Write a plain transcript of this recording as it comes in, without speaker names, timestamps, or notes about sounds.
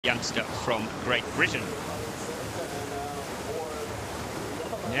youngster from Great Britain.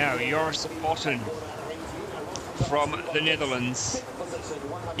 Now Joris Otten from the Netherlands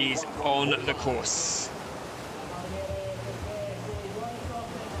is on the course.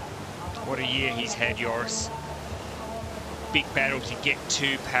 What a year he's had, Joris. Big battle to get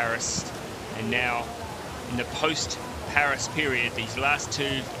to Paris, and now in the post-Paris period, these last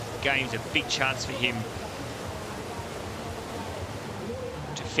two games, a big chance for him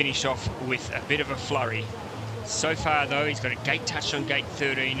to finish off with a bit of a flurry. So far though, he's got a gate touch on gate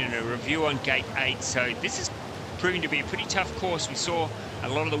 13 and a review on gate 8, so this is proving to be a pretty tough course. We saw a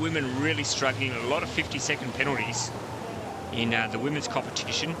lot of the women really struggling, a lot of 50-second penalties in the women's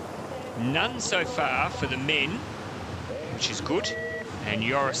competition. None so far for the men, which is good. And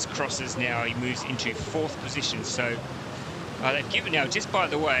Joris crosses now, he moves into 4th position. So they've given now, just by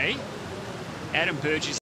the way, Adam Burgess